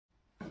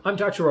I'm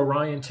Dr.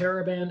 Orion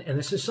Taraban, and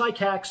this is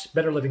PsycHacks,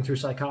 Better Living Through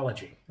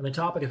Psychology. And the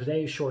topic of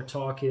today's short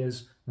talk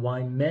is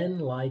why men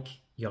like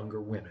younger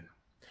women.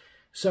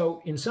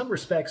 So, in some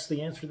respects,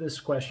 the answer to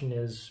this question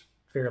is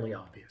fairly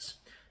obvious.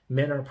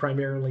 Men are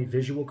primarily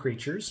visual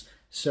creatures,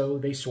 so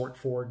they sort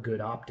for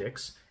good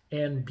optics.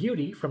 And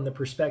beauty, from the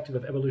perspective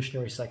of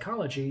evolutionary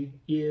psychology,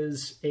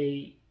 is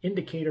an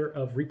indicator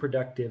of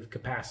reproductive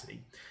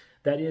capacity.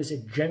 That is,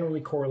 it generally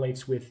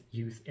correlates with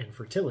youth and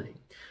fertility.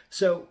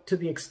 So, to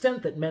the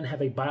extent that men have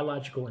a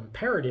biological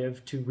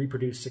imperative to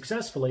reproduce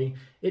successfully,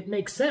 it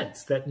makes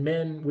sense that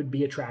men would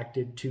be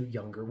attracted to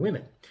younger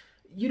women.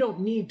 You don't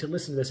need to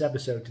listen to this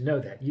episode to know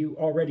that. You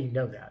already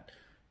know that.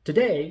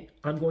 Today,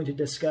 I'm going to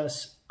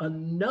discuss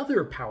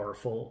another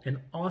powerful and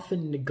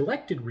often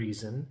neglected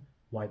reason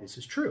why this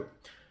is true.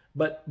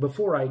 But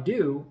before I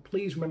do,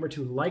 please remember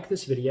to like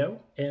this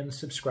video and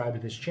subscribe to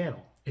this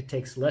channel. It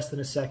takes less than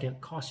a second,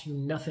 costs you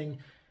nothing,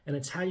 and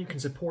it's how you can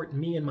support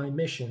me and my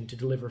mission to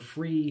deliver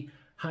free,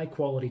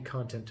 high-quality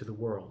content to the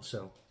world.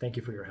 So thank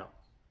you for your help.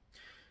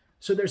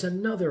 So there's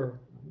another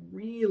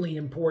really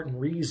important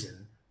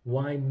reason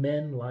why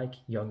men like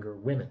younger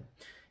women.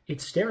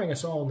 It's staring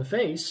us all in the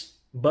face,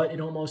 but it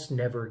almost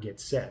never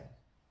gets said.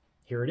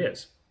 Here it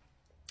is.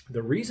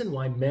 The reason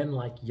why men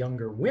like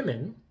younger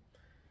women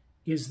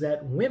is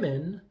that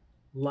women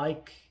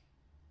like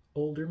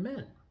older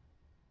men.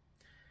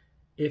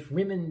 If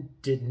women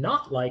did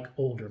not like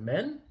older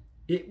men,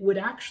 it would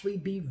actually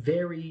be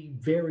very,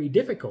 very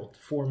difficult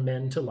for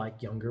men to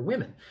like younger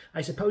women.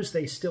 I suppose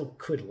they still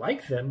could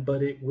like them,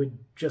 but it would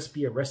just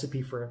be a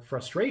recipe for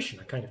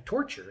frustration, a kind of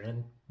torture,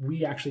 and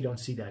we actually don't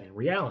see that in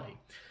reality.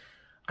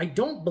 I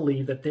don't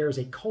believe that there is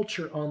a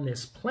culture on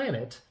this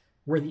planet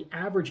where the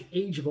average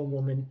age of a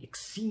woman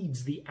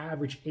exceeds the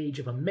average age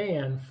of a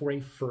man for a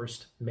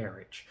first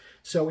marriage.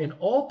 So in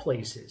all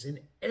places, in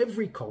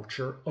every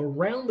culture,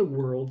 around the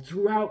world,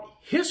 throughout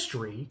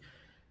history,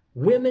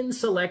 women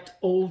select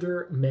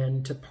older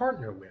men to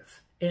partner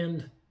with.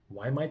 And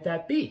why might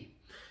that be?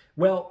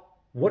 Well,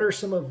 what are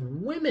some of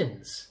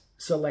women's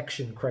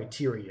selection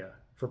criteria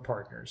for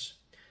partners?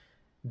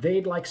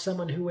 They'd like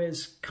someone who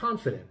is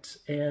confident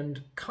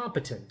and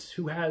competent,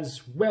 who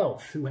has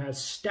wealth, who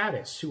has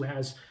status, who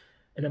has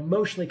an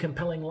emotionally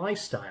compelling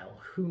lifestyle,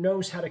 who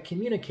knows how to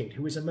communicate,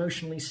 who is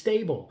emotionally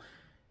stable,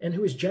 and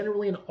who is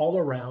generally an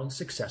all-around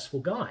successful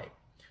guy.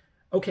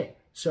 Okay,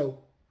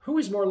 so who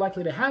is more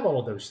likely to have all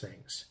of those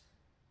things?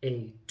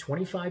 A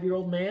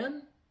 25-year-old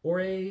man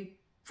or a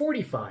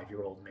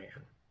 45-year-old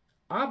man?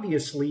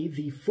 Obviously,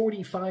 the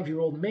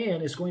 45-year-old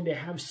man is going to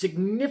have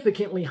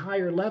significantly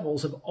higher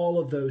levels of all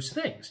of those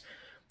things.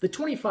 The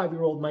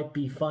 25-year-old might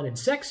be fun and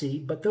sexy,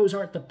 but those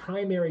aren't the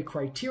primary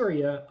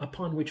criteria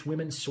upon which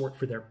women sort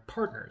for their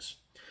partners.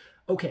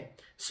 Okay,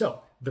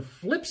 so the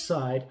flip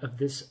side of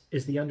this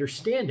is the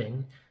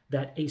understanding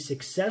that a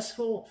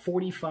successful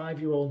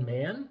 45-year-old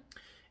man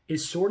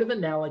is sort of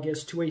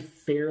analogous to a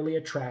fairly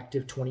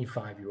attractive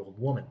 25-year-old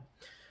woman.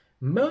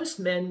 Most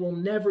men will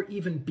never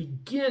even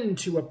begin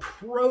to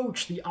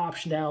approach the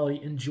optionality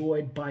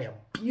enjoyed by a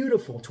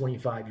beautiful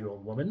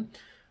 25-year-old woman,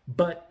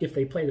 but if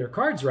they play their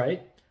cards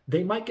right,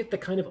 they might get the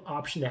kind of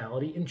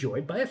optionality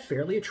enjoyed by a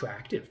fairly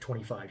attractive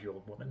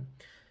 25-year-old woman.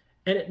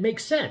 And it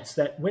makes sense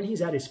that when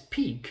he's at his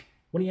peak,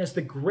 when he has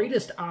the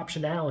greatest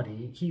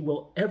optionality he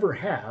will ever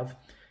have,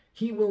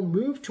 he will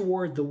move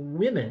toward the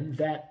women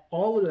that,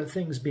 all of the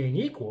things being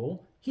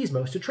equal, he's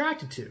most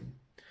attracted to.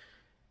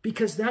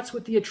 Because that's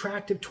what the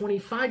attractive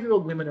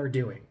 25-year-old women are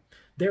doing.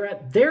 They're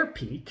at their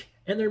peak,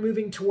 and they're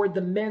moving toward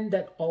the men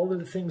that, all of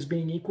the things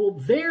being equal,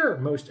 they're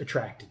most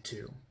attracted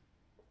to.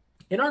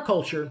 In our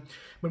culture,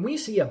 when we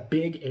see a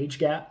big age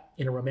gap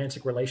in a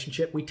romantic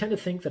relationship, we tend to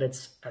think that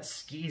it's a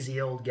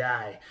skeezy old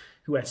guy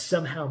who has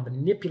somehow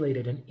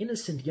manipulated an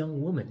innocent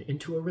young woman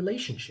into a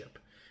relationship.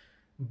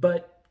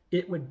 But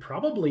it would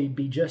probably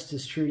be just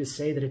as true to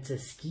say that it's a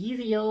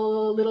skeezy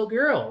old little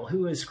girl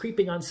who is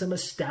creeping on some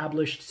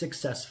established,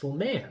 successful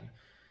man.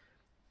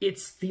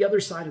 It's the other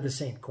side of the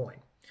same coin.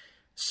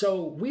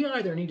 So we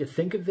either need to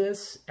think of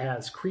this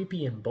as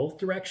creepy in both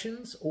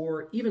directions,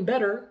 or even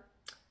better,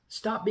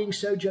 stop being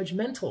so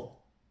judgmental.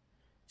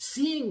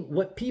 Seeing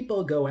what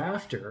people go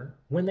after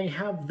when they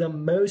have the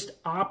most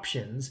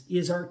options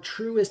is our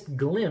truest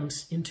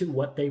glimpse into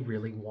what they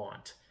really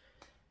want.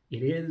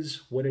 It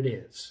is what it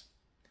is.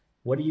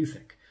 What do you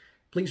think?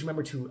 Please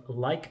remember to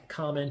like,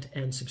 comment,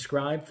 and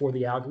subscribe for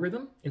the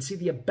algorithm, and see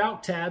the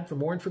About tab for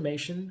more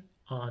information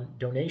on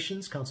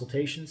donations,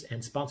 consultations,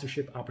 and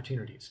sponsorship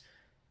opportunities.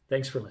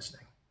 Thanks for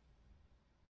listening.